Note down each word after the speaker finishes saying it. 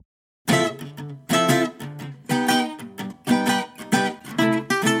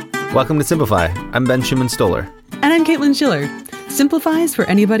Welcome to Simplify. I'm Ben Schumann-Stoller. And I'm Caitlin Schiller. Simplify is for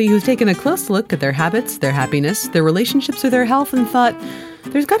anybody who's taken a close look at their habits, their happiness, their relationships, or their health and thought,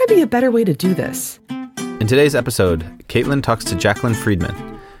 there's got to be a better way to do this. In today's episode, Caitlin talks to Jaclyn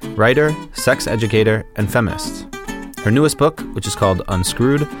Friedman, writer, sex educator, and feminist. Her newest book, which is called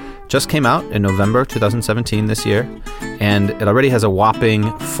Unscrewed, just came out in November 2017 this year, and it already has a whopping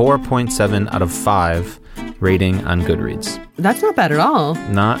 4.7 out of 5 rating on Goodreads. That's not bad at all.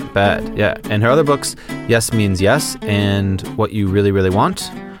 Not bad, yeah. And her other books, Yes Means Yes and What You Really, Really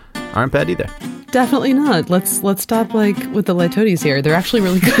Want, aren't bad either. Definitely not. Let's stop with the Lytotes here. They're actually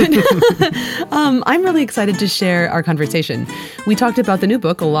really good. I'm really excited to share our conversation. We talked about the new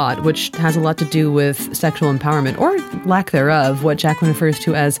book a lot, which has a lot to do with sexual empowerment, or lack thereof, what Jaclyn refers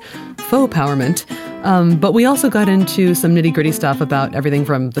to as faux empowerment. But we also got into some nitty-gritty stuff about everything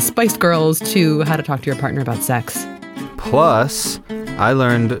from the Spice Girls to how to talk to your partner about sex. Plus, I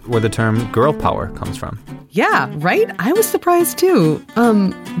learned where the term girl power comes from. Yeah, right? I was surprised too.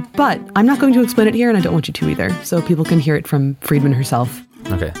 But I'm not going to explain it here, and I don't want you to either, so people can hear it from Friedman herself.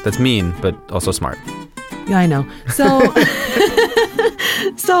 Okay, that's mean, but also smart. Yeah, I know. So,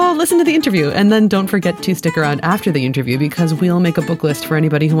 so listen to the interview, and then don't forget to stick around after the interview, because we'll make a book list for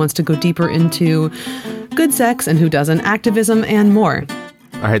anybody who wants to go deeper into good sex and who doesn't, activism, and more.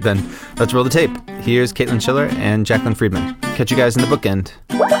 All right, then, let's roll the tape. Here's Caitlin Schiller and Jaclyn Friedman. Catch you guys in the bookend.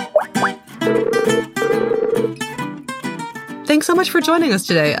 Thanks so much for joining us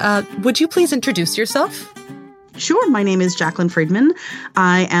today. Would you please introduce yourself? Sure. My name is Jaclyn Friedman.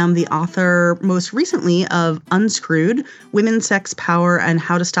 I am the author, most recently, of Unscrewed, Women, Sex, Power, and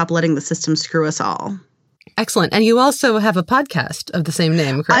How to Stop Letting the System Screw Us All. Excellent. And you also have a podcast of the same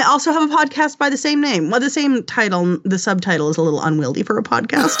name, correct? I also have a podcast by the same name. Well, the same title, the subtitle is a little unwieldy for a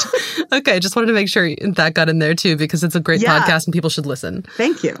podcast. Okay, just wanted to make sure that got in there too, because it's a great podcast and people should listen.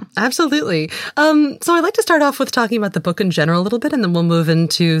 Thank you. Absolutely. So I'd like to start off with talking about the book in general a little bit, and then we'll move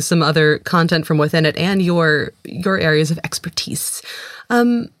into some other content from within it and your areas of expertise.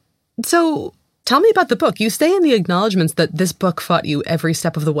 So tell me about the book. You say in the acknowledgments that this book fought you every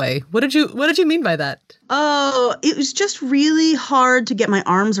step of the way. What did you mean by that? Oh, it was just really hard to get my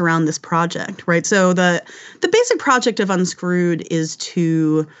arms around this project, right? So the basic project of Unscrewed is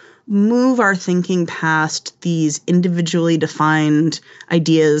to move our thinking past these individually defined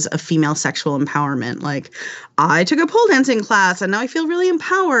ideas of female sexual empowerment. Like, I took a pole dancing class and now I feel really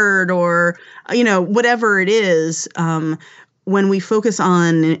empowered, or, whatever it is. When we focus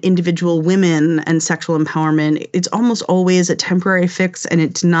on individual women and sexual empowerment, it's almost always a temporary fix, and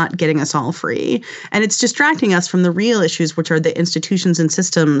it's not getting us all free. And it's distracting us from the real issues, which are the institutions and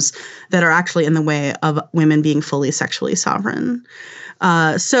systems that are actually in the way of women being fully sexually sovereign.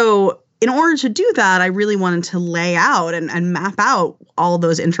 So in order to do that, I really wanted to lay out and map out all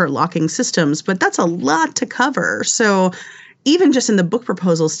those interlocking systems, but that's a lot to cover. So even just in the book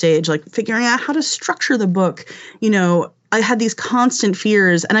proposal stage, like figuring out how to structure the book, I had these constant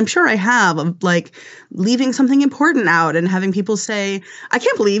fears, and I'm sure I have, of leaving something important out and having people say, I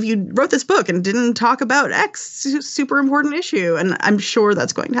can't believe you wrote this book and didn't talk about X super important issue. And I'm sure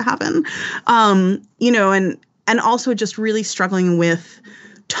that's going to happen. And also just really struggling with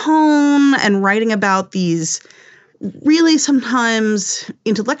tone and writing about these really sometimes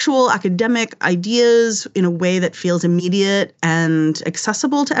intellectual, academic ideas in a way that feels immediate and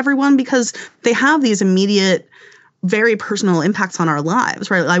accessible to everyone, because they have these immediate, very personal impacts on our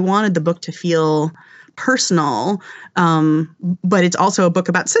lives, right? I wanted the book to feel personal, but it's also a book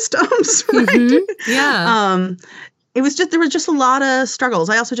about systems, right? Mm-hmm. Yeah. There was just a lot of struggles.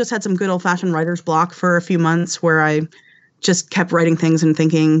 I also just had some good old-fashioned writer's block for a few months where I just kept writing things and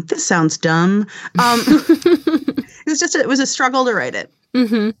thinking, this sounds dumb. It was a struggle to write it.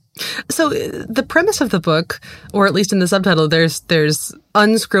 Mm-hmm. So the premise of the book, or at least in the subtitle, there's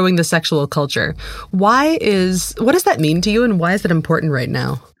unscrewing the sexual culture. What does that mean to you, and why is it important right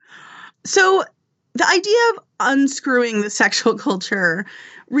now? So the idea of unscrewing the sexual culture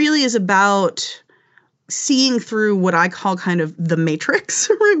really is about seeing through what I call kind of the matrix,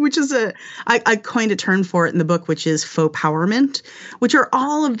 right? Which is I coined a term for it in the book, which is faux powerment, which are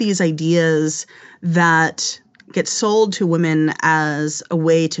all of these ideas that get sold to women as a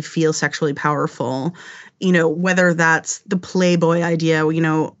way to feel sexually powerful. Whether that's the Playboy idea,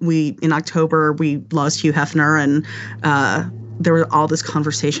 in October, we lost Hugh Hefner, and there was all this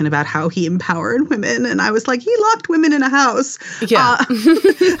conversation about how he empowered women. And I was like, he locked women in a house. Yeah.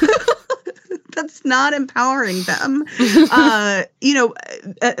 That's not empowering them. And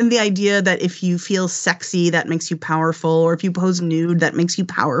the idea that if you feel sexy, that makes you powerful, or if you pose nude, that makes you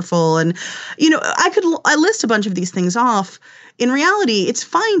powerful. And, I list a bunch of these things off. In reality, it's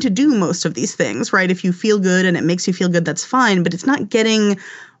fine to do most of these things, right? If you feel good and it makes you feel good, that's fine. But it's not getting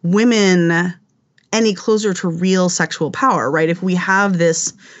women any closer to real sexual power, right? If we have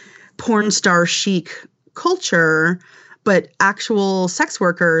this porn star chic culture, but actual sex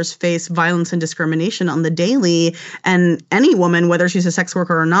workers face violence and discrimination on the daily, and any woman, whether she's a sex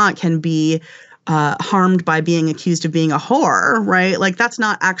worker or not, can be harmed by being accused of being a whore, right? Like, that's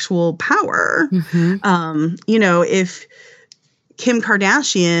not actual power. If Kim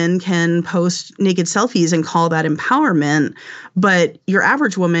Kardashian can post naked selfies and call that empowerment, but your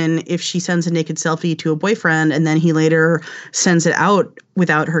average woman, if she sends a naked selfie to a boyfriend and then he later sends it out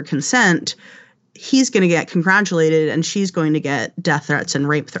without her consent, he's going to get congratulated and she's going to get death threats and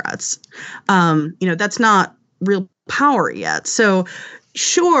rape threats. That's not real power yet. So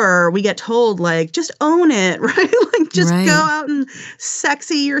sure, we get told, like, just own it, right? Like, just go out and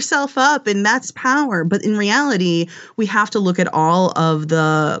sexy yourself up, and that's power. But in reality, we have to look at all of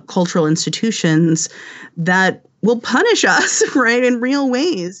the cultural institutions that will punish us, right, in real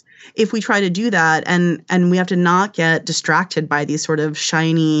ways if we try to do that. And we have to not get distracted by these sort of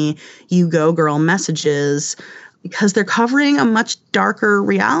shiny, you go girl messages, because they're covering a much darker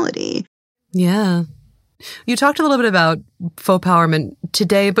reality. Yeah. You talked a little bit about faux powerment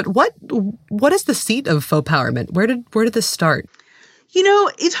today, but what is the seat of faux powerment? Where did this start?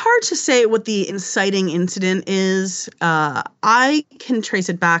 It's hard to say what the inciting incident is. I can trace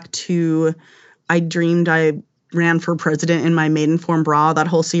it back to I dreamed I ran for president in my Maidenform bra, that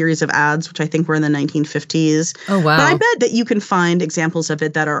whole series of ads, which I think were in the 1950s. Oh, wow. But I bet that you can find examples of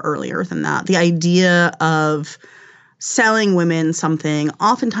it that are earlier than that. The idea of selling women something,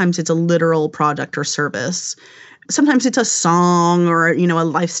 oftentimes it's a literal product or service. Sometimes it's a song or, a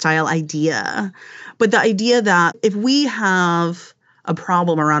lifestyle idea. But the idea that if we have a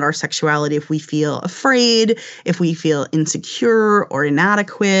problem around our sexuality, if we feel afraid, if we feel insecure or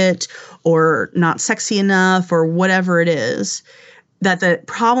inadequate or not sexy enough or whatever it is, that the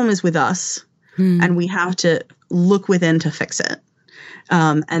problem is with us and we have to look within to fix it.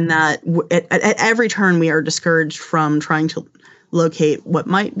 And that at every turn we are discouraged from trying to locate what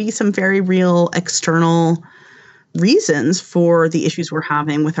might be some very real external reasons for the issues we're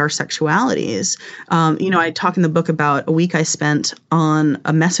having with our sexualities. I talk in the book about a week I spent on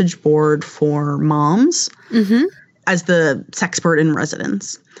a message board for moms as the sexpert in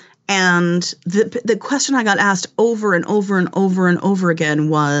residence. And the question I got asked over and over and over and over again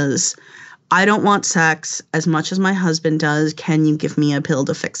was, I don't want sex as much as my husband does. Can you give me a pill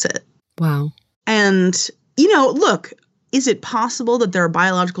to fix it? Wow. And, look, is it possible that there are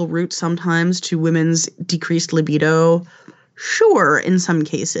biological roots sometimes to women's decreased libido? Sure, in some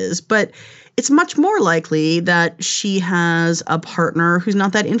cases. But it's much more likely that she has a partner who's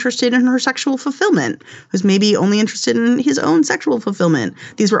not that interested in her sexual fulfillment, who's maybe only interested in his own sexual fulfillment.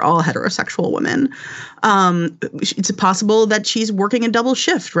 These were all heterosexual women. It's possible that she's working a double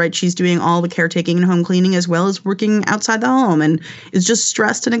shift, right? She's doing all the caretaking and home cleaning as well as working outside the home and is just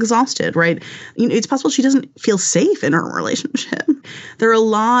stressed and exhausted, right? It's possible she doesn't feel safe in her relationship. There are a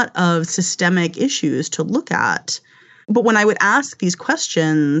lot of systemic issues to look at. But when I would ask these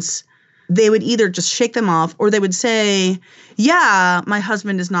questions, they would either just shake them off or they would say, yeah, my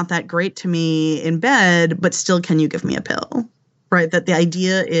husband is not that great to me in bed, but still, can you give me a pill? Right? That the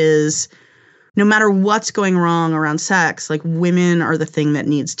idea is no matter what's going wrong around sex, like, women are the thing that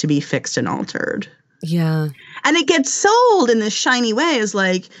needs to be fixed and altered. Yeah. And it gets sold in this shiny way as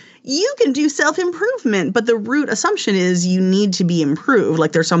like, you can do self-improvement, but the root assumption is you need to be improved.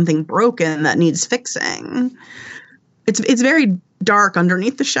 Like, there's something broken that needs fixing. It's very dark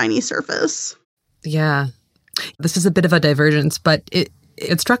underneath the shiny surface. Yeah. This is a bit of a divergence, but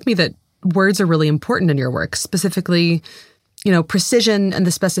it struck me that words are really important in your work, specifically, precision and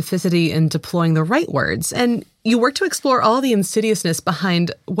the specificity in deploying the right words. And you work to explore all the insidiousness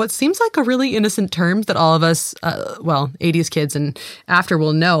behind what seems like a really innocent term that all of us, 80s kids and after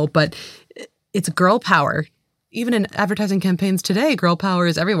will know, but it's girl power. Even in advertising campaigns today, girl power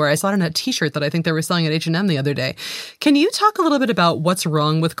is everywhere. I saw it on a T-shirt that I think they were selling at H&M the other day. Can you talk a little bit about what's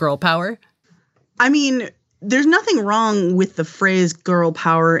wrong with girl power? I mean, there's nothing wrong with the phrase girl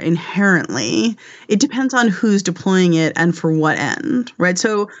power inherently. It depends on who's deploying it and for what end, right?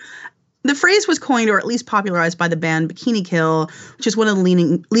 So The phrase was coined or at least popularized by the band Bikini Kill, which is one of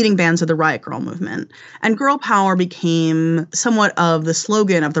the leading bands of the Riot Grrrl movement. And girl power became somewhat of the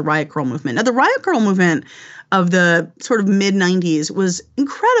slogan of the Riot Grrrl movement. Now, the Riot Grrrl movement of the sort of mid-90s was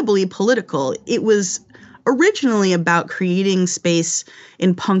incredibly political. It was originally about creating space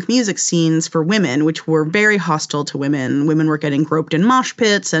in punk music scenes for women, which were very hostile to women. Women were getting groped in mosh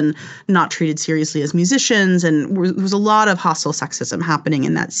pits and not treated seriously as musicians. And there was a lot of hostile sexism happening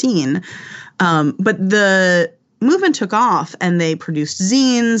in that scene. But the movement took off and they produced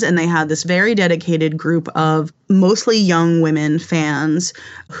zines, and they had this very dedicated group of mostly young women fans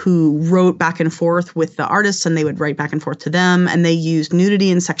who wrote back and forth with the artists, and they would write back and forth to them. And they used nudity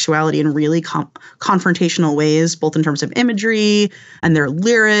and sexuality in really confrontational ways, both in terms of imagery, and their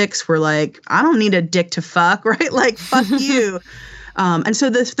lyrics were like, I don't need a dick to fuck, right? Like, fuck you. And so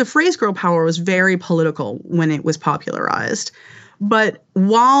the phrase girl power was very political when it was popularized. But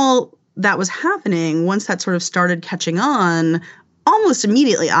while that was happening, once that sort of started catching on, almost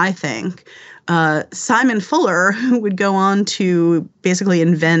immediately, I think, Simon Fuller, who would go on to basically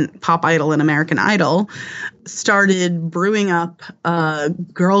invent Pop Idol and American Idol, started brewing up a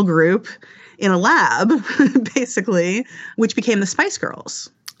girl group in a lab, basically, which became the Spice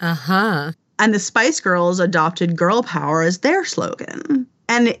Girls. Uh-huh. And the Spice Girls adopted girl power as their slogan.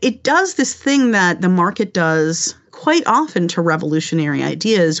 And it does this thing that the market does quite often to revolutionary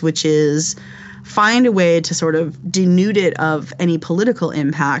ideas, which is find a way to sort of denude it of any political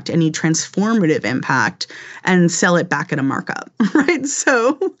impact, any transformative impact, and sell it back at a markup, right?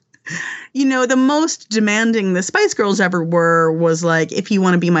 So, you know, the most demanding the Spice Girls ever were was like, if you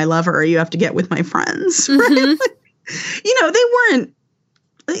want to be my lover, you have to get with my friends, right? Like, you know, they weren't,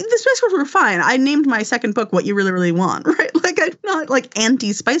 the Spice Girls were fine. I named my second book What You Really, Really Want, right? Like, I'm not like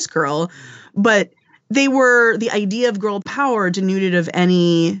anti-Spice Girl, but they were the idea of girl power denuded of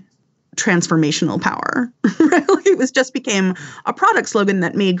any transformational power, right? Like it was just became a product slogan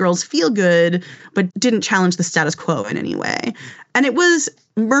that made girls feel good, but didn't challenge the status quo in any way. And it was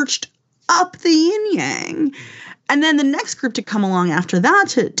merged up the yin yang. And then the next group to come along after that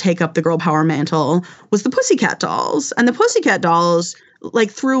to take up the girl power mantle was the Pussycat Dolls. And the Pussycat Dolls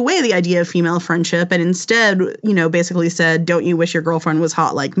like threw away the idea of female friendship and instead, you know, basically said, don't you wish your girlfriend was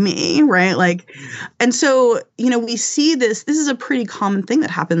hot like me, right? Like, and so, you know, we see this is a pretty common thing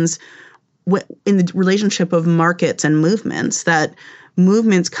that happens in the relationship of markets and movements, that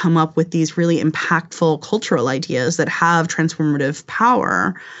movements come up with these really impactful cultural ideas that have transformative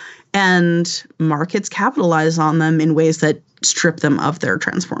power, and markets capitalize on them in ways that strip them of their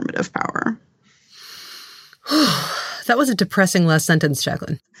transformative power. That was a depressing last sentence,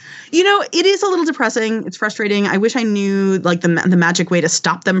 Jacqueline. You know, it is a little depressing. It's frustrating. I wish I knew like the magic way to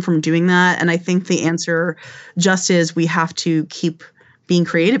stop them from doing that. And I think the answer just is we have to keep being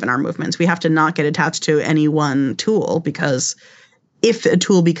creative in our movements. We have to not get attached to any one tool, because if a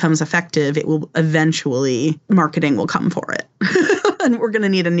tool becomes effective, it will eventually, marketing will come for it. And we're going to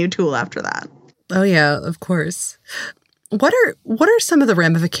need a new tool after that. Oh, yeah, of course. What are some of the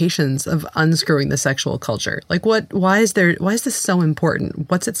ramifications of unscrewing the sexual culture? Like why is this so important?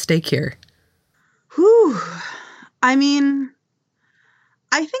 What's at stake here? Whew. I mean,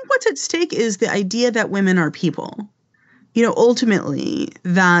 I think what's at stake is the idea that women are people. You know, ultimately,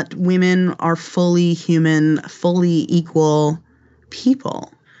 that women are fully human, fully equal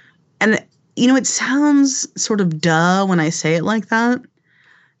people. And, you know, it sounds sort of duh when I say it like that.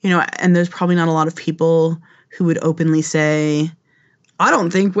 You know, and there's probably not a lot of people who would openly say, I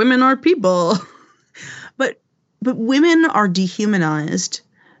don't think women are people. but women are dehumanized,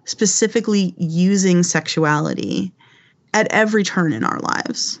 specifically using sexuality at every turn in our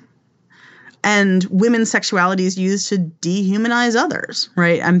lives. And women's sexuality is used to dehumanize others,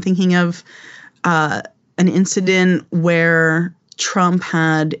 right? I'm thinking of an incident where Trump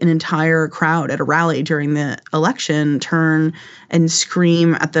had an entire crowd at a rally during the election turn and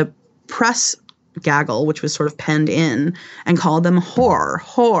scream at the press gaggle, which was sort of penned in, and called them whore,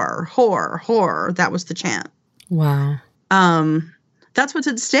 whore, whore, whore. That was the chant. Wow. That's what's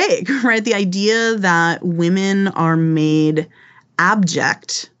at stake, right? The idea that women are made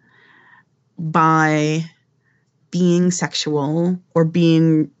abject by being sexual or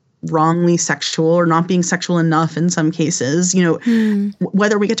being wrongly sexual or not being sexual enough in some cases, you know,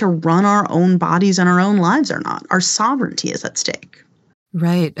 whether we get to run our own bodies and our own lives or not. Our sovereignty is at stake.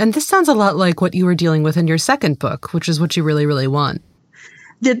 Right. And this sounds a lot like what you were dealing with in your second book, which is What You Really, Really Want.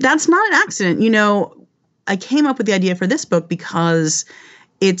 That's not an accident. You know, I came up with the idea for this book because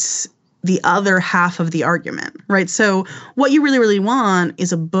it's the other half of the argument, right? So What You Really, Really Want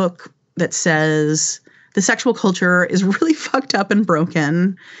is a book that says the sexual culture is really fucked up and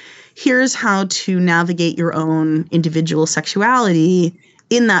broken. here's how to navigate your own individual sexuality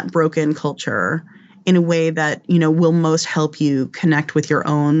in that broken culture in a way that, will most help you connect with your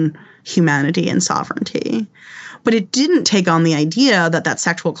own humanity and sovereignty. But it didn't take on the idea that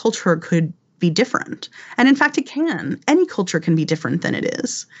sexual culture could be different. And in fact, it can. Any culture can be different than it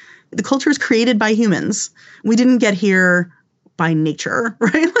is. The culture is created by humans. We didn't get here by nature,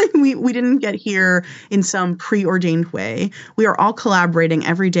 right? Like we didn't get here in some preordained way. We are all collaborating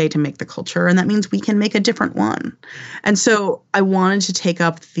every day to make the culture, and that means we can make a different one. And so I wanted to take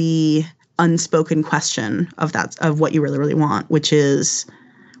up the unspoken question of what you really, really want, which is,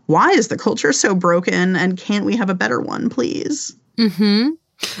 why is the culture so broken, and can't we have a better one, please? Mm-hmm.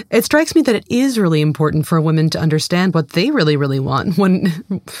 It strikes me that it is really important for women to understand what they really, really want.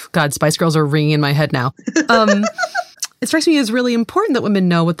 God, Spice Girls are ringing in my head now. It strikes me as really important that women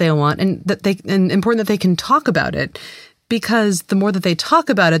know what they want, and important that they can talk about it, because the more that they talk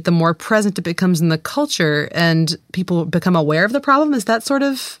about it, the more present it becomes in the culture, and people become aware of the problem. Is that sort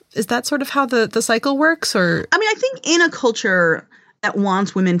of how the cycle works? Or I think in a culture that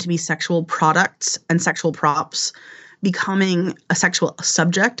wants women to be sexual products and sexual props, becoming a sexual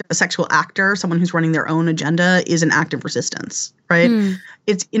subject, a sexual actor, someone who's running their own agenda, is an act of resistance, right?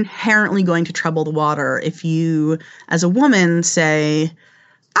 It's inherently going to trouble the water if you, as a woman, say,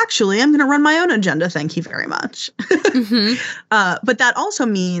 actually, I'm going to run my own agenda, thank you very much. Mm-hmm. But that also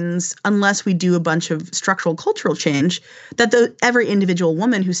means, unless we do a bunch of structural cultural change, that every individual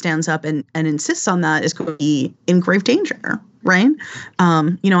woman who stands up and insists on that is going to be in grave danger, right?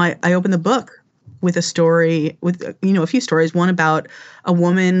 I open the book with a story, with a few stories. One about a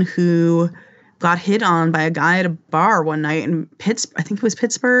woman who got hit on by a guy at a bar one night in I think it was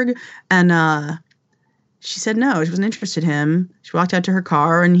Pittsburgh, and she said no, she wasn't interested in him. She walked out to her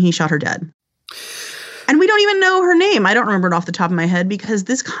car and he shot her dead. And we don't even know her name. I don't remember it off the top of my head, because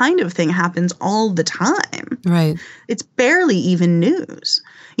this kind of thing happens all the time. Right. It's barely even news.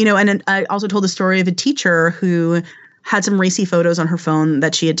 And I also told the story of a teacher who had some racy photos on her phone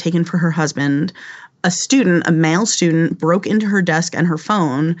that she had taken for her husband. A male student, broke into her desk and her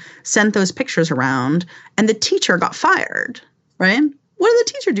phone, sent those pictures around, and the teacher got fired, right? What did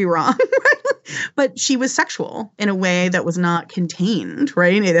the teacher do wrong? But she was sexual in a way that was not contained,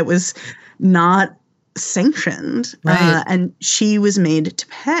 right? That was not sanctioned, right. And she was made to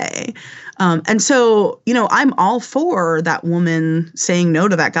pay. And so, I'm all for that woman saying no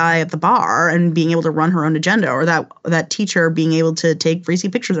to that guy at the bar and being able to run her own agenda, or that teacher being able to take racy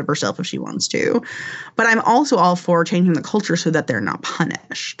pictures of herself if she wants to. But I'm also all for changing the culture so that they're not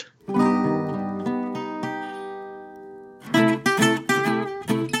punished.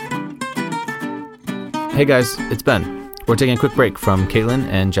 Hey guys, it's Ben. We're taking a quick break from Caitlin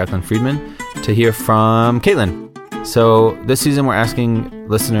and Jaclyn Friedman to hear from Caitlin. So this season we're asking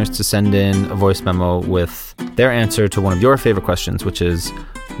listeners to send in a voice memo with their answer to one of your favorite questions, which is,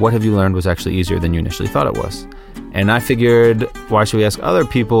 what have you learned was actually easier than you initially thought it was? And I figured, why should we ask other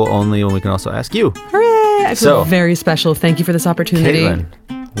people only when we can also ask you? Hooray! I feel very special. Thank you for this opportunity.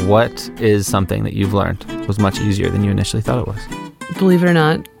 Caitlin, what is something that you've learned was much easier than you initially thought it was? Believe it or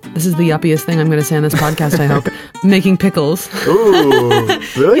not, this is the yuppiest thing I'm going to say on this podcast, I hope. Making pickles. Ooh,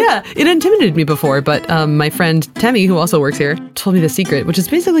 really? Yeah, it intimidated me before, but my friend Temi, who also works here, told me the secret, which is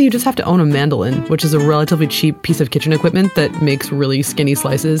basically you just have to own a mandolin, which is a relatively cheap piece of kitchen equipment that makes really skinny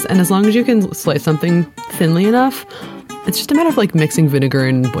slices. And as long as you can slice something thinly enough, it's just a matter of mixing vinegar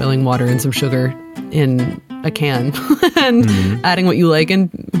and boiling water and some sugar in a can and adding what you like, and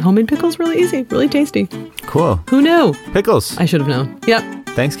homemade pickles really easy, really tasty. Cool. Who knew? Pickles. I should have known. Yep.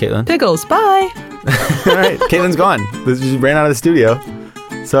 Thanks, Caitlin. Pickles. Bye. All right. Caitlin's gone. She ran out of the studio.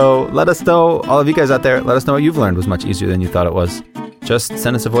 So let us know, all of you guys out there, let us know what you've learned was much easier than you thought it was. Just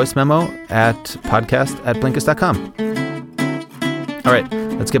send us a voice memo at podcast@blinkist.com. All right.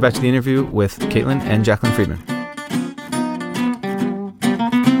 Let's get back to the interview with Caitlin and Jaclyn Friedman.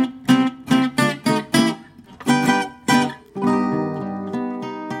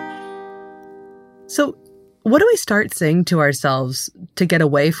 So what do we start saying to ourselves to get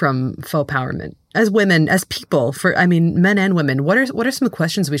away from faux powerment as women, as people, men and women? What are some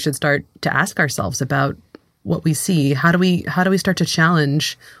questions we should start to ask ourselves about what we see? How do we start to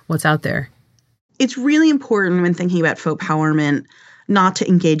challenge what's out there? It's really important when thinking about faux powerment not to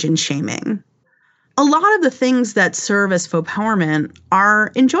engage in shaming. A lot of the things that serve as faux powerment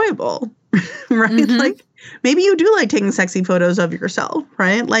are enjoyable, right? Mm-hmm. Maybe you do like taking sexy photos of yourself,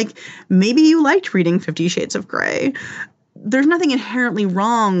 right? Maybe you liked reading 50 Shades of Grey. There's nothing inherently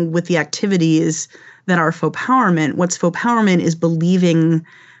wrong with the activities that are faux powerment. What's faux powerment is believing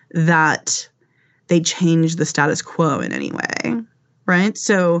that they change the status quo in any way, right?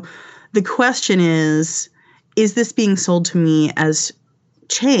 So the question is this being sold to me as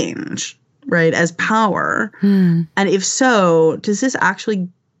change, right? As power? And if so, does this actually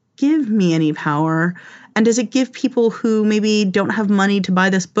give me any power? And does it give people who maybe don't have money to buy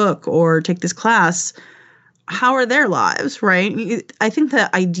this book or take this class, how are their lives, right? I think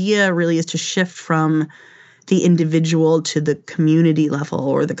the idea really is to shift from the individual to the community level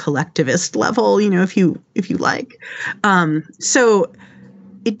or the collectivist level, if you like. So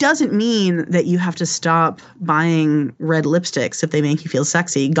it doesn't mean that you have to stop buying red lipsticks if they make you feel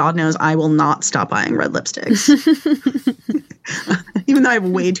sexy. God knows I will not stop buying red lipsticks. Even though I have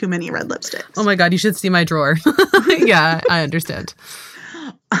way too many red lipsticks. Oh my God, you should see my drawer. Yeah, I understand.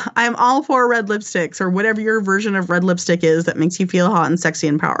 I'm all for red lipsticks or whatever your version of red lipstick is that makes you feel hot and sexy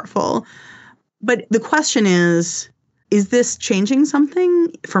and powerful. But the question is this changing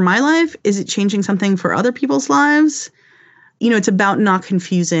something for my life? Is it changing something for other people's lives? It's about not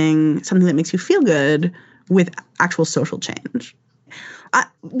confusing something that makes you feel good with actual social change.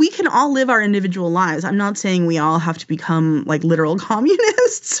 We can all live our individual lives. I'm not saying we all have to become like literal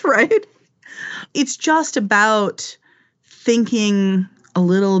communists, right? It's just about thinking a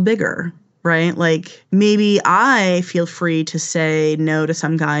little bigger, right? Like maybe I feel free to say no to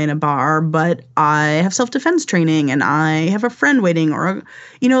some guy in a bar, but I have self-defense training and I have a friend waiting or,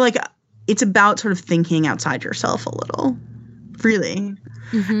 it's about sort of thinking outside yourself a little, really.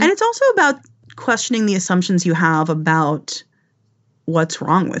 And it's also about questioning the assumptions you have about what's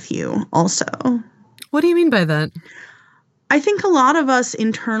wrong with you also. What do you mean by that? I think a lot of us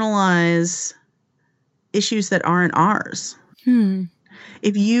internalize issues that aren't ours.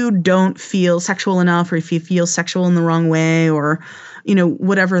 If you don't feel sexual enough or if you feel sexual in the wrong way or,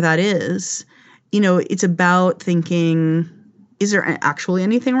 whatever that is, it's about thinking, is there actually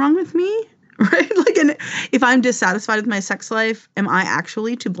anything wrong with me? Right? Like, and if I'm dissatisfied with my sex life, am I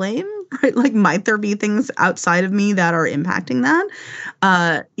actually to blame? Right? Like, might there be things outside of me that are impacting that?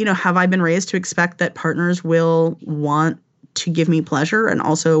 Have I been raised to expect that partners will want to give me pleasure and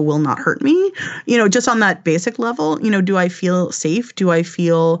also will not hurt me? Just on that basic level, do I feel safe? Do I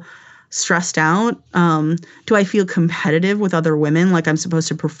feel stressed out? Do I feel competitive with other women? Like I'm supposed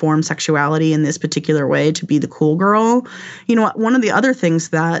to perform sexuality in this particular way to be the cool girl? One of the other things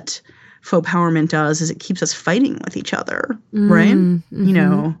that faux empowerment does is it keeps us fighting with each other, right?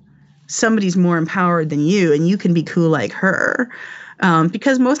 Somebody's more empowered than you and you can be cool like her.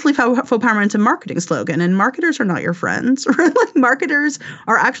 Because mostly faux empowerment is a marketing slogan and marketers are not your friends. Right? Like marketers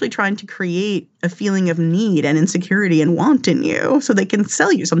are actually trying to create a feeling of need and insecurity and want in you so they can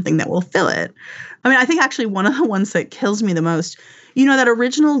sell you something that will fill it. I mean, I think actually one of the ones that kills me the most, that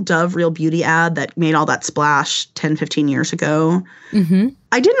original Dove Real Beauty ad that made all that splash 10, 15 years ago.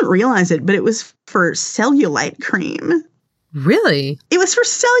 I didn't realize it, but it was for cellulite cream. Really? It was for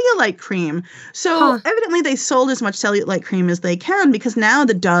cellulite cream. So evidently they sold as much cellulite cream as they can because now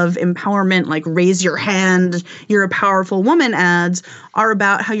the Dove empowerment, like raise your hand, you're a powerful woman ads are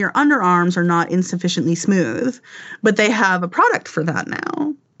about how your underarms are not insufficiently smooth. But they have a product for that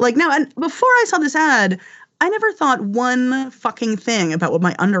now. Like now, and before I saw this ad, I never thought one fucking thing about what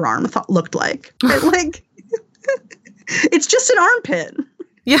my underarm looked like. Like, it's just an armpit.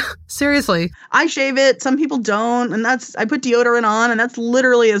 Yeah, seriously. I shave it. Some people don't. And I put deodorant on and that's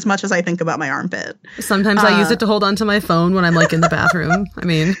literally as much as I think about my armpit. Sometimes I use it to hold onto my phone when I'm like in the bathroom. I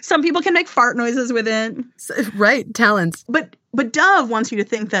mean, some people can make fart noises with it. Right. Talents. But Dove wants you to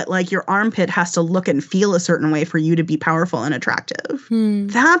think that like your armpit has to look and feel a certain way for you to be powerful and attractive.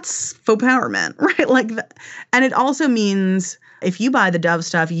 That's faux empowerment, right? Like, and it also means if you buy the Dove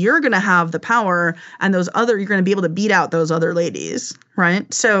stuff, you're going to have the power and you're going to be able to beat out those other ladies,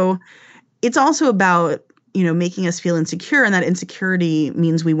 right? So it's also about, making us feel insecure, and that insecurity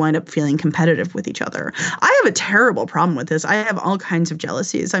means we wind up feeling competitive with each other. I have a terrible problem with this. I have all kinds of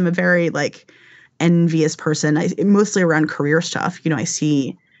jealousies. I'm a very envious person. Mostly around career stuff. I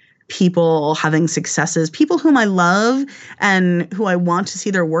see people having successes, people whom I love and who I want to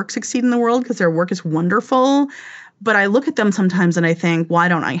see their work succeed in the world because their work is wonderful. But I look at them sometimes and I think, why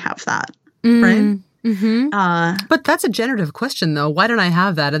don't I have that? Right? But that's a generative question, though. Why don't I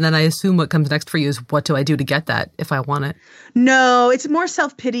have that? And then I assume what comes next for you is, what do I do to get that if I want it? No, it's more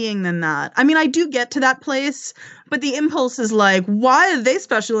self-pitying than that. I mean, I do get to that place, but the impulse is like, why are they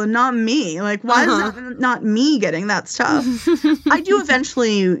special and not me? Like, why is that not me getting that stuff? I do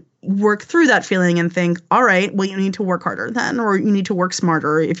eventually work through that feeling and think, all right, well, you need to work harder then, or you need to work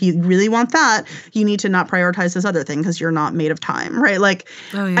smarter. If you really want that, you need to not prioritize this other thing because you're not made of time, right? Like,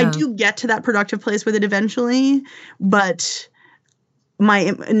 I do get to that productive place with it eventually, but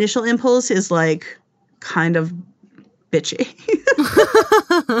my initial impulse is like kind of bitchy.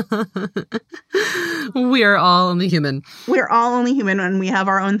 We are all only human. We're all only human, and we have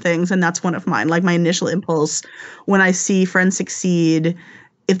our own things, and that's one of mine. Like, my initial impulse when I see friends succeed,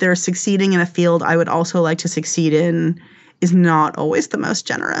 if they're succeeding in a field I would also like to succeed in, is not always the most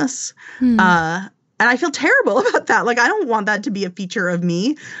generous. And I feel terrible about that. Like, I don't want that to be a feature of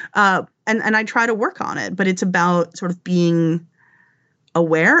me. And I try to work on it, but it's about sort of being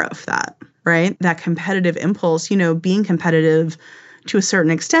aware of that, right? That competitive impulse, you know, being competitive to a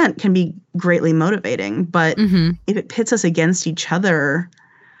certain extent can be greatly motivating. But if it pits us against each other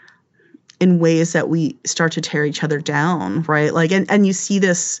in ways that we start to tear each other down, right? Like, and you see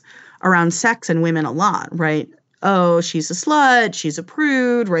this around sex and women a lot, right? Oh, she's a slut, she's a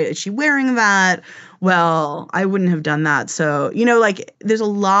prude, right? Is she wearing that? Well, I wouldn't have done that. So, you know, like, there's a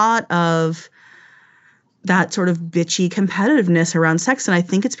lot of that sort of bitchy competitiveness around sex. And I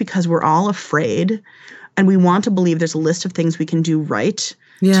think it's because we're all afraid and we want to believe there's a list of things we can do right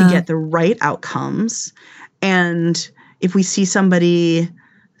to get the right outcomes. And if we see somebody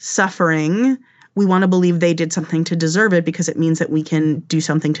suffering, we want to believe they did something to deserve it because it means that we can do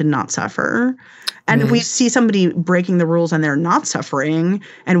something to not suffer. And if we see somebody breaking the rules and they're not suffering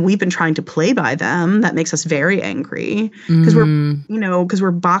and we've been trying to play by them, that makes us very angry because because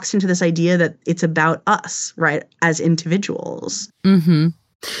we're boxed into this idea that it's about us, right, as individuals.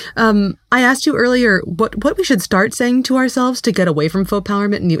 I asked you earlier what we should start saying to ourselves to get away from faux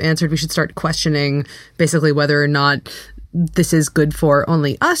empowerment, and you answered we should start questioning basically whether or not this is good for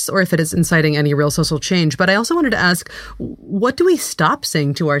only us or if it is inciting any real social change. But I also wanted to ask, what do we stop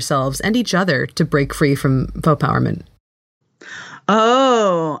saying to ourselves and each other to break free from faux empowerment?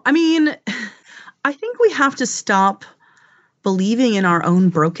 Oh, I mean, I think we have to stop believing in our own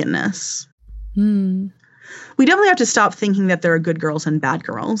brokenness. We definitely have to stop thinking that there are good girls and bad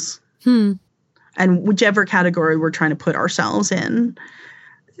girls. And whichever category we're trying to put ourselves in,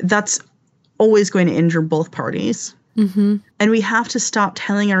 that's always going to injure both parties. And we have to stop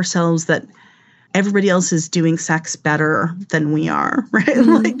telling ourselves that everybody else is doing sex better than we are, right?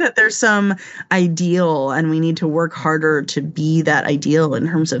 Like that there's some ideal and we need to work harder to be that ideal in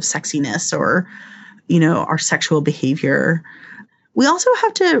terms of sexiness or, you know, our sexual behavior. We also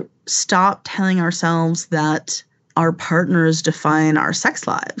have to stop telling ourselves that our partners define our sex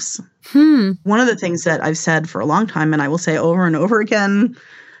lives. One of the things that I've said for a long time, and I will say over and over again,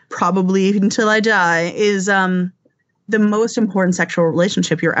 probably until I die, is the most important sexual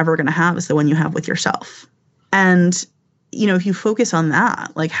relationship you're ever going to have is the one you have with yourself. And, you know, if you focus on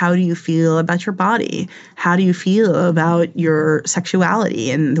that, like, how do you feel about your body? How do you feel about your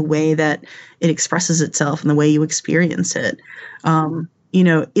sexuality and the way that it expresses itself and the way you experience it? You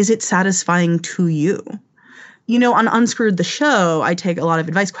know, is it satisfying to you? You know, on Unscrewed the show, I take a lot of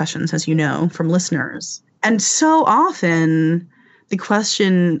advice questions, as you know, from listeners. And so often the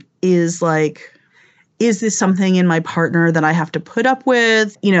question is like, is this something in my partner that I have to put up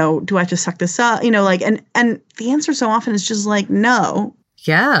with? You know, do I have to suck this up? You know, like, and the answer so often is just like, no.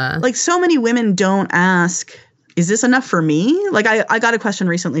 Yeah. Like, so many women don't ask, is this enough for me? Like, I got a question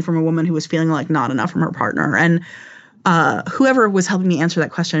recently from a woman who was feeling like not enough from her partner. And whoever was helping me answer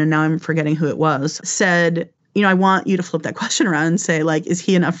that question, and now I'm forgetting who it was, said, you know, I want you to flip that question around and say, like, is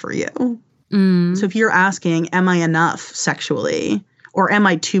he enough for you? So if you're asking, am I enough sexually? Or am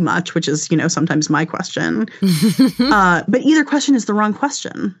I too much, which is, you know, sometimes my question. But either question is the wrong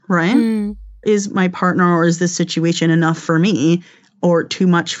question, right? Is my partner or is this situation enough for me or too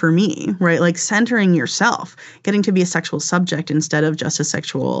much for me, right? Like, centering yourself, getting to be a sexual subject instead of just a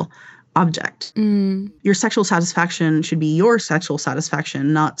sexual object. Your sexual satisfaction should be your sexual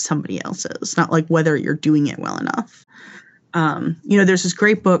satisfaction, not somebody else's, not like whether you're doing it well enough. You know, there's this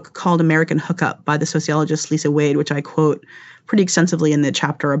great book called American Hookup by the sociologist Lisa Wade, which I quote pretty extensively in the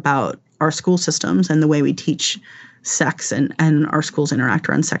chapter about our school systems and the way we teach sex and our schools interact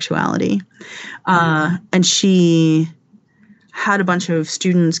around sexuality. And she had a bunch of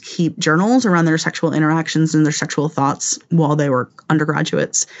students keep journals around their sexual interactions and their sexual thoughts while they were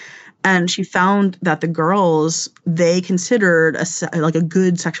undergraduates. And she found that the girls, they considered a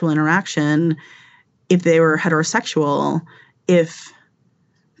good sexual interaction if they were heterosexual, if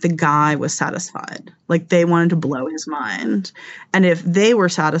the guy was satisfied. Like, they wanted to blow his mind. And if they were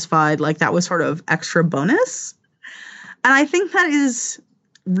satisfied, like, that was sort of extra bonus. And I think that is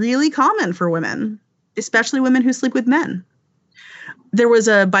really common for women, especially women who sleep with men. There was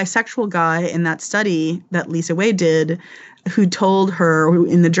a bisexual guy in that study that Lisa Wade did who told her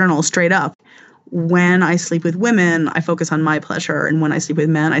in the journal straight up, when I sleep with women, I focus on my pleasure. And when I sleep with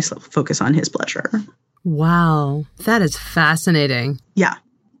men, I focus on his pleasure. Wow. That is fascinating. Yeah.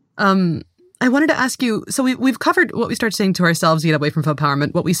 I wanted to ask you, so we've covered what we start saying to ourselves to get away from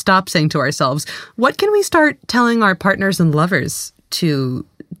empowerment, what we stop saying to ourselves. What can we start telling our partners and lovers to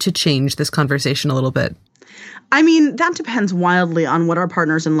change this conversation a little bit? I mean, that depends wildly on what our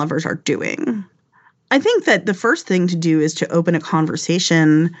partners and lovers are doing. I think that the first thing to do is to open a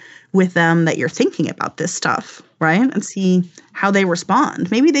conversation with them that you're thinking about this stuff, right? And see how they respond.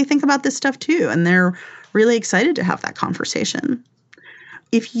 Maybe they think about this stuff too, and they're really excited to have that conversation.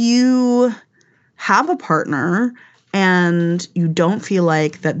 If you have a partner and you don't feel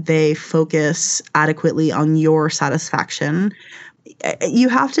like that they focus adequately on your satisfaction, you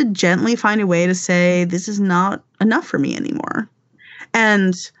have to gently find a way to say, this is not enough for me anymore.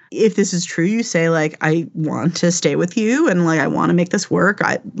 And if this is true, you say, like, I want to stay with you and, like, I want to make this work.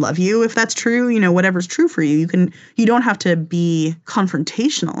 I love you. If that's true, you know, whatever's true for you, you don't have to be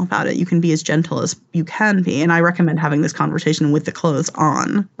confrontational about it. You can be as gentle as you can be. And I recommend having this conversation with the clothes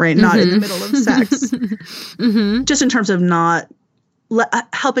on, right? Not in the middle of sex. Just in terms of not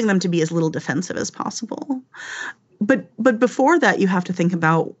helping them to be as little defensive as possible. But before that, you have to think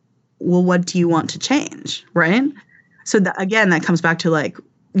about, well, what do you want to change, right? So again, that comes back to, like,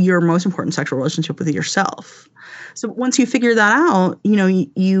 your most important sexual relationship with yourself. So once you figure that out, you know,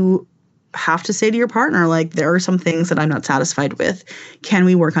 you have to say to your partner, like, there are some things that I'm not satisfied with. Can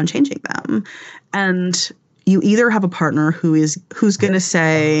we work on changing them? And you either have a partner who's going to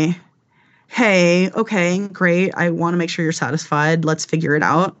say, hey, okay, great. I want to make sure you're satisfied. Let's figure it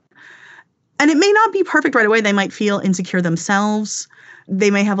out. And it may not be perfect right away. They might feel insecure themselves.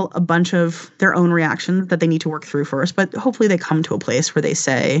 They may have a bunch of their own reactions that they need to work through first, but hopefully they come to a place where they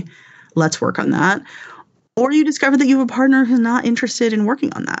say, let's work on that. Or you discover that you have a partner who's not interested in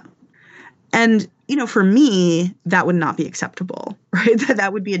working on that. And, you know, for me, that would not be acceptable, right?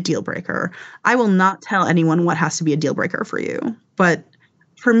 That would be a deal breaker. I will not tell anyone what has to be a deal breaker for you, but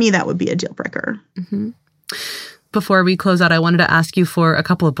for me, that would be a deal breaker. Mm-hmm. Before we close out, I wanted to ask you for a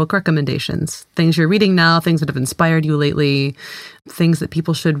couple of book recommendations. Things you're reading now, things that have inspired you lately, things that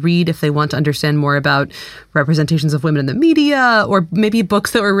people should read if they want to understand more about representations of women in the media, or maybe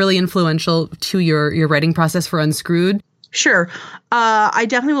books that were really influential to your writing process for Unscrewed. Sure. I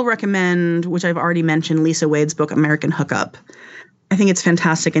definitely will recommend, which I've already mentioned, Lisa Wade's book, American Hookup. I think it's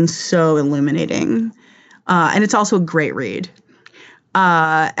fantastic and so illuminating. And it's also a great read.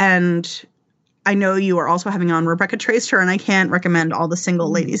 And I know you are also having on Rebecca Traister, and I can't recommend all the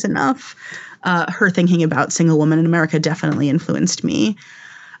single ladies enough. Her thinking about single women in America definitely influenced me.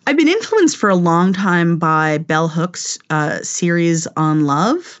 I've been influenced for a long time by Bell Hooks' series on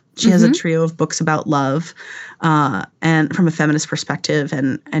love. She has a trio of books about love and from a feminist perspective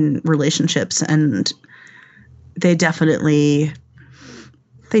and relationships. And they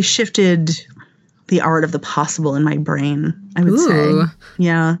shifted the art of the possible in my brain, I would say.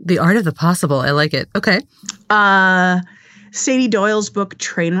 Yeah. The art of the possible. I like it. Okay. Sadie Doyle's book,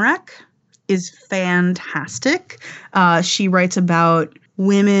 Trainwreck, is fantastic. She writes about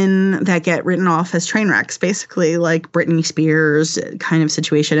women that get written off as train wrecks, basically, like Britney Spears kind of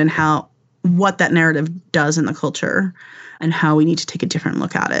situation, and what that narrative does in the culture and how we need to take a different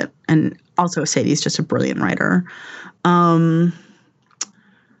look at it. And also Sadie's just a brilliant writer.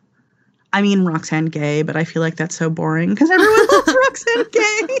 I mean, Roxane Gay, but I feel like that's so boring because everyone loves Roxane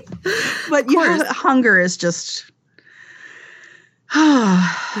Gay. But yeah, Hunger is just,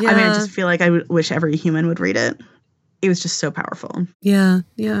 I mean, I just feel like I wish every human would read it. It was just so powerful. Yeah.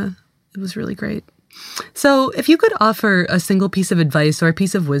 It was really great. So if you could offer a single piece of advice or a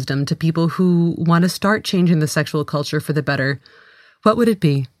piece of wisdom to people who want to start changing the sexual culture for the better, what would it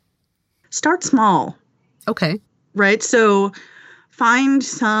be? Start small. Okay. Right? So find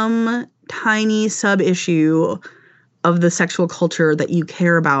some tiny sub-issue of the sexual culture that you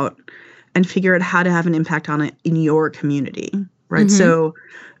care about and figure out how to have an impact on it in your community, right? Mm-hmm. So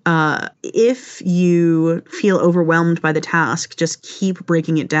if you feel overwhelmed by the task, just keep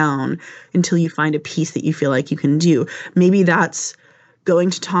breaking it down until you find a piece that you feel like you can do. Maybe that's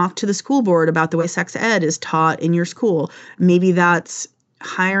going to talk to the school board about the way sex ed is taught in your school. Maybe that's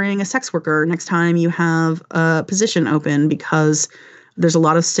hiring a sex worker next time you have a position open because there's a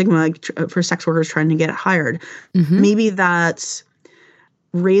lot of stigma for sex workers trying to get hired. Mm-hmm. Maybe that's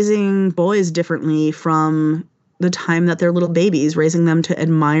raising boys differently from the time that they're little babies, raising them to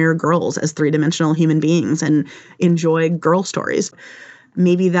admire girls as three-dimensional human beings and enjoy girl stories.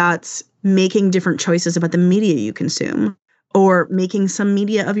 Maybe that's making different choices about the media you consume, or making some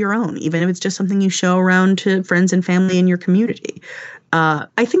media of your own, even if it's just something you show around to friends and family in your community.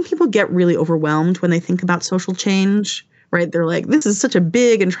 I think people get really overwhelmed when they think about social change. Right? They're like, this is such a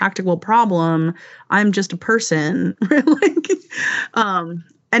big, intractable problem. I'm just a person.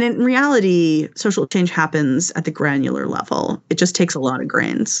 And in reality, social change happens at the granular level. It just takes a lot of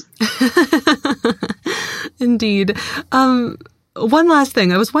grains. Indeed. One last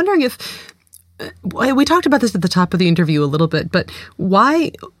thing. I was wondering if we talked about this at the top of the interview a little bit, but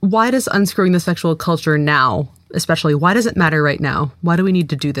why does unscrewing the sexual culture now, especially, why does it matter right now? Why do we need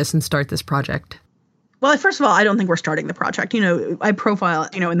to do this and start this project? Well, first of all, I don't think we're starting the project. I profile,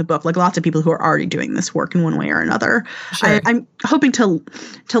 in the book, like lots of people who are already doing this work in one way or another. Sure. I'm hoping to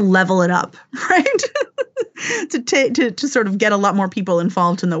level it up, right? to sort of get a lot more people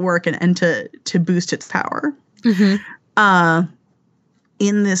involved in the work and to boost its power. Mm-hmm.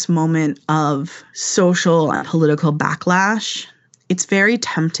 In this moment of social and political backlash, it's very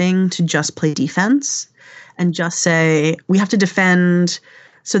tempting to just play defense and just say we have to defend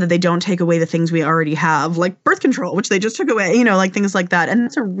so that they don't take away the things we already have, like birth control, which they just took away, like things like that. And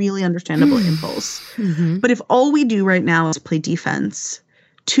that's a really understandable impulse. Mm-hmm. But if all we do right now is play defense,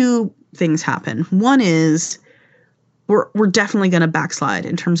 two things happen. One is we're definitely going to backslide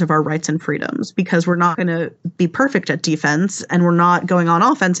in terms of our rights and freedoms because we're not going to be perfect at defense and we're not going on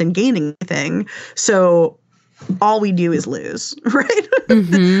offense and gaining anything. So all we do is lose, right?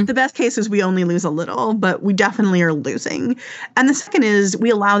 Mm-hmm. The best case is we only lose a little, but we definitely are losing. And the second is we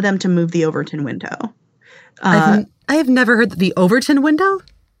allow them to move the Overton window. I have never heard the Overton window.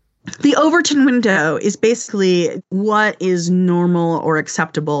 The Overton window is basically what is normal or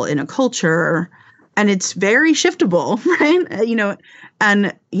acceptable in a culture. And it's very shiftable, right?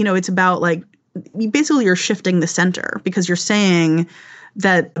 It's about like basically you're shifting the center because you're saying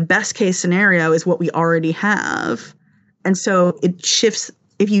that the best case scenario is what we already have. And so it shifts.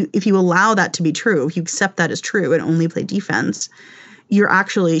 If you allow that to be true, if you accept that as true and only play defense, you're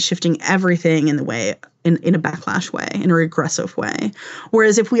actually shifting everything in a backlash way, in a regressive way.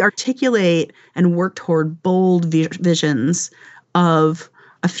 Whereas if we articulate and work toward bold visions of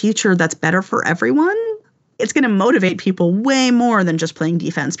a future that's better for everyone, it's going to motivate people way more than just playing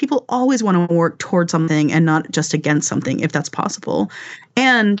defense. People always want to work toward something and not just against something, if that's possible.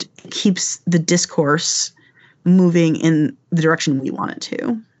 And it keeps the discourse moving in the direction we want it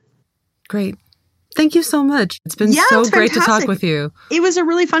to. Great. Thank you so much. It's been so great to talk with you. It was a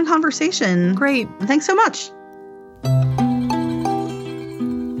really fun conversation. Great. Thanks so much.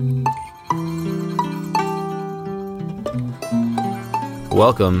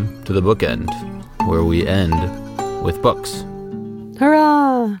 Welcome to the bookend, where we end with books.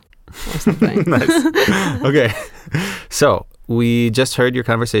 Hurrah! Or something. Nice. Okay. So we just heard your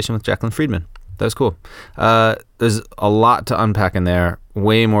conversation with Jaclyn Friedman. That was cool. There's a lot to unpack in there,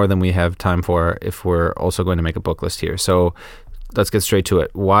 way more than we have time for if we're also going to make a book list here. So let's get straight to it.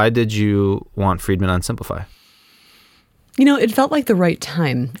 Why did you want Friedman on Simplify? It felt like the right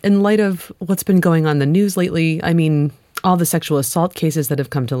time. In light of what's been going on in the news lately, I mean, all the sexual assault cases that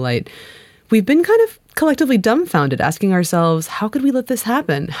have come to light, we've been kind of collectively dumbfounded, asking ourselves, how could we let this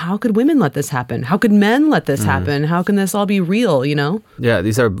happen? How could women let this happen? How could men let this happen? How can this all be real, Yeah,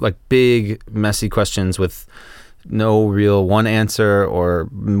 these are like big, messy questions with no real one answer or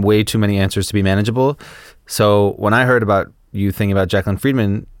way too many answers to be manageable. So when I heard about you thinking about Jaclyn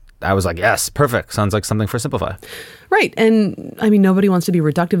Friedman, I was like, yes, perfect. Sounds like something for Simplify. Right. And I mean, nobody wants to be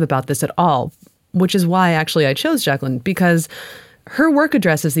reductive about this at all, which is why actually I chose Jaclyn, because her work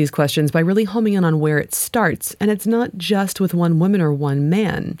addresses these questions by really homing in on where it starts. And it's not just with one woman or one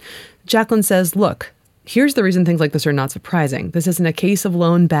man. Jaclyn says, look, here's the reason things like this are not surprising. This isn't a case of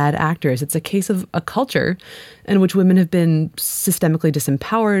lone bad actors. It's a case of a culture in which women have been systemically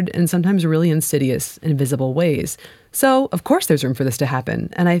disempowered in sometimes really insidious, invisible ways. So, of course, there's room for this to happen.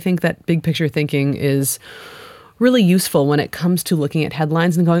 And I think that big picture thinking is really useful when it comes to looking at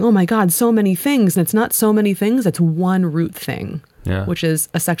headlines and going, oh my God, so many things. And it's not so many things. It's one root thing, which is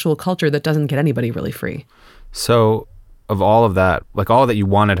a sexual culture that doesn't get anybody really free. So of all of that, like all that you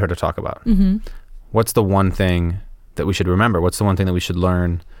wanted her to talk about, what's the one thing that we should remember? What's the one thing that we should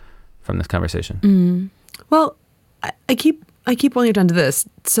learn from this conversation? Well, I keep boiling it down to this.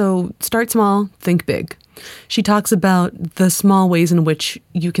 So start small, think big. She talks about the small ways in which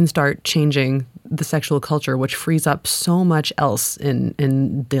you can start changing the sexual culture, which frees up so much else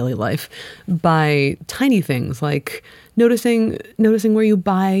in daily life by tiny things like noticing where you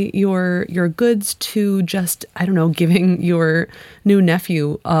buy your goods, to just, I don't know, giving your new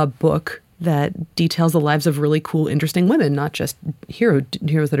nephew a book that details the lives of really cool, interesting women, not just heroes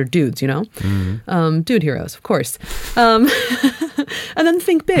that are dudes, dude heroes, of course. And then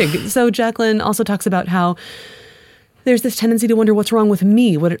think big. So Jaclyn also talks about how there's this tendency to wonder what's wrong with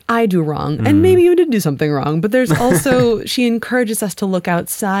me. What did I do wrong? And maybe you did do something wrong. But there's also, she encourages us to look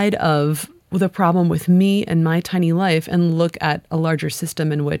outside of the problem with me and my tiny life and look at a larger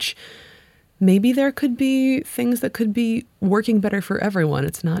system in which maybe there could be things that could be working better for everyone.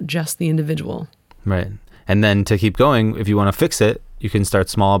 It's not just the individual. Right. And then to keep going, if you want to fix it, you can start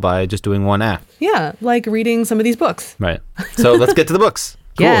small by just doing one act. Yeah, like reading some of these books. Right. So let's get to the books.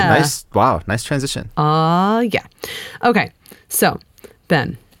 Cool. Yeah. Nice. Wow. Nice transition. Yeah. Okay. So,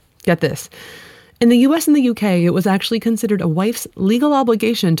 Ben, get this. In the US and the UK, it was actually considered a wife's legal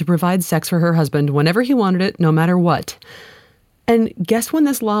obligation to provide sex for her husband whenever he wanted it, no matter what. And guess when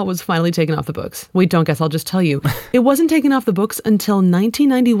this law was finally taken off the books? Wait, don't guess. I'll just tell you. It wasn't taken off the books until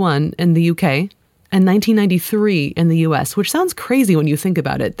 1991 in the UK and 1993 in the US, which sounds crazy when you think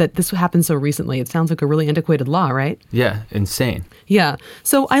about it, that this happened so recently. It sounds like a really antiquated law, right? Yeah. Insane. Yeah.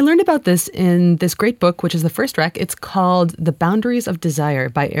 So I learned about this in this great book, which is the first rec. It's called The Boundaries of Desire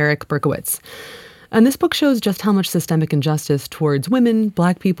by Eric Berkowitz. And this book shows just how much systemic injustice towards women,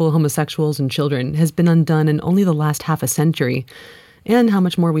 Black people, homosexuals, and children has been undone in only the last half a century, and how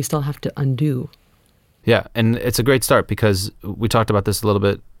much more we still have to undo. Yeah, and it's a great start because we talked about this a little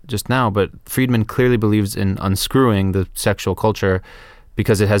bit just now, but Friedman clearly believes in unscrewing the sexual culture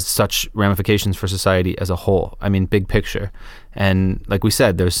because it has such ramifications for society as a whole. I mean, big picture. And like we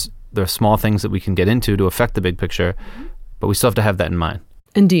said, there are small things that we can get into to affect the big picture, but we still have to have that in mind.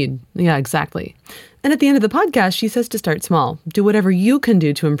 Indeed. Yeah, exactly. And at the end of the podcast, she says to start small. Do whatever you can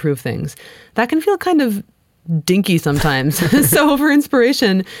do to improve things. That can feel kind of dinky sometimes. So for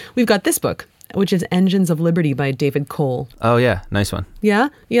inspiration, we've got this book, which is Engines of Liberty by David Cole. Oh, yeah. Nice one. Yeah?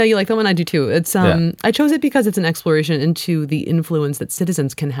 Yeah, you like that one? I do too. It's I chose it because it's an exploration into the influence that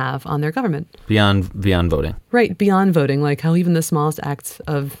citizens can have on their government. Beyond voting. Right, beyond voting, like how even the smallest acts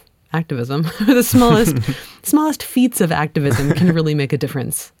of activism, the smallest feats of activism can really make a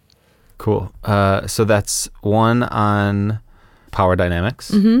difference. Cool. So that's one on power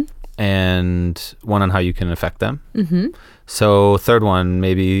dynamics and one on how you can affect them. Mm-hmm. So third one,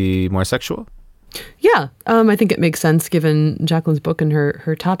 maybe more sexual? Yeah, I think it makes sense given Jacqueline's book and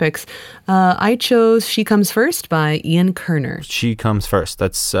her topics. I chose She Comes First by Ian Kerner. She Comes First.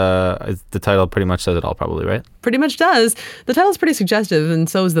 That's the title pretty much says it all probably, right? Pretty much does. The title's pretty suggestive, and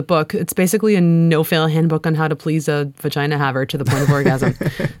so is the book. It's basically a no-fail handbook on how to please a vagina haver to the point of orgasm.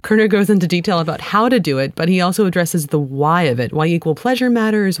 Kerner goes into detail about how to do it, but he also addresses the why of it, why equal pleasure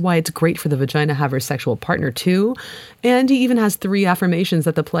matters, why it's great for the vagina haver's sexual partner too. And he even has 3 affirmations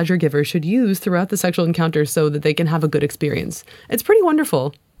that the pleasure giver should use throughout the sexual encounter so that they can have a good experience. It's pretty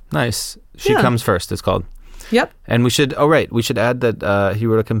wonderful. Nice. She Comes First, it's called. Yep. And we should add that he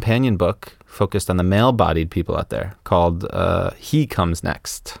wrote a companion book focused on the male-bodied people out there called He Comes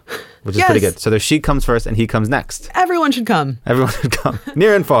Next, which is pretty good. So there's She Comes First and He Comes Next. Everyone should come. Everyone should come.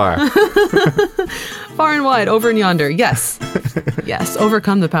 Near and far. Far and wide, over and yonder. Yes. Yes.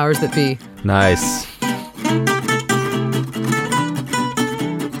 Overcome the powers that be. Nice.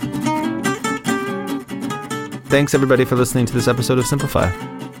 Thanks, everybody, for listening to this episode of Simplify.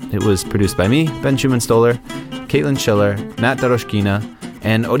 It was produced by me, Ben Schumann-Stoller, Caitlin Schiller, Nat Daroshkina,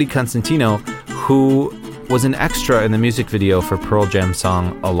 and Odi Constantino, who was an extra in the music video for Pearl Jam's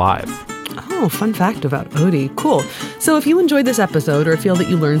song Alive. Oh, fun fact about Odie. Cool. So if you enjoyed this episode or feel that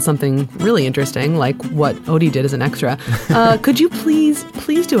you learned something really interesting, like what Odie did as an extra, could you please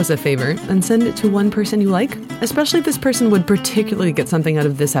do us a favor and send it to one person you like? Especially if this person would particularly get something out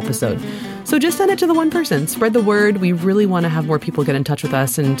of this episode. So just send it to the one person. Spread the word. We really want to have more people get in touch with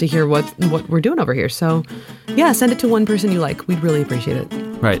us and to hear what we're doing over here. So yeah, send it to one person you like. We'd really appreciate it.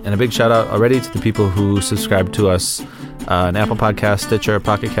 Right. And a big shout out already to the people who subscribe to us on Apple Podcasts, Stitcher,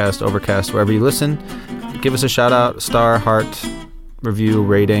 Pocket Cast, Overcast, wherever you listen. Give us a shout out, star, heart, review,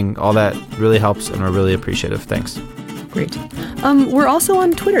 rating, all that really helps and we're really appreciative. Thanks. Great. We're also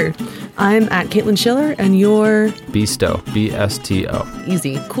on Twitter. I'm at Caitlin Schiller and you're... Bsto. B-S-T-O.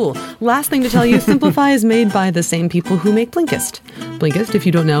 Easy. Cool. Last thing to tell you, Simplify is made by the same people who make Blinkist. Blinkist, if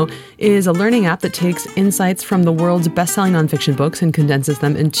you don't know, is a learning app that takes insights from the world's best-selling nonfiction books and condenses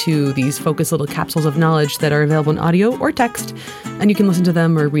them into these focused little capsules of knowledge that are available in audio or text, and you can listen to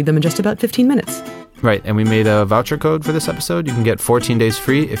them or read them in just about 15 minutes. Right, and we made a voucher code for this episode. You can get 14 days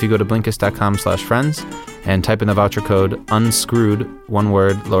free if you go to Blinkist.com/friends and type in the voucher code unscrewed, one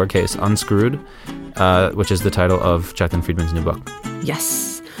word, lowercase, unscrewed, which is the title of Jacqueline Friedman's new book.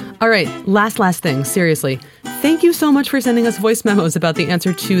 Yes. All right, last thing, seriously. Thank you so much for sending us voice memos about the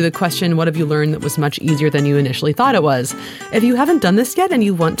answer to the question, what have you learned that was much easier than you initially thought it was? If you haven't done this yet and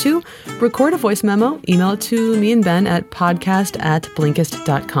you want to, record a voice memo, email it to me and Ben at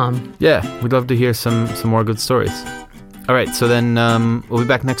podcast@blinkist.com. Yeah, we'd love to hear some more good stories. All right, so then we'll be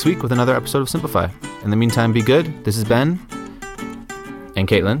back next week with another episode of Simplify. In the meantime, be good. This is Ben. And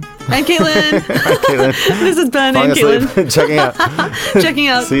Caitlin. And Caitlin. Caitlin. This is Ben Falling and Caitlin. asleep. Checking out. Checking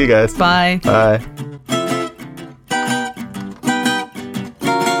out. See you guys. Bye. Bye.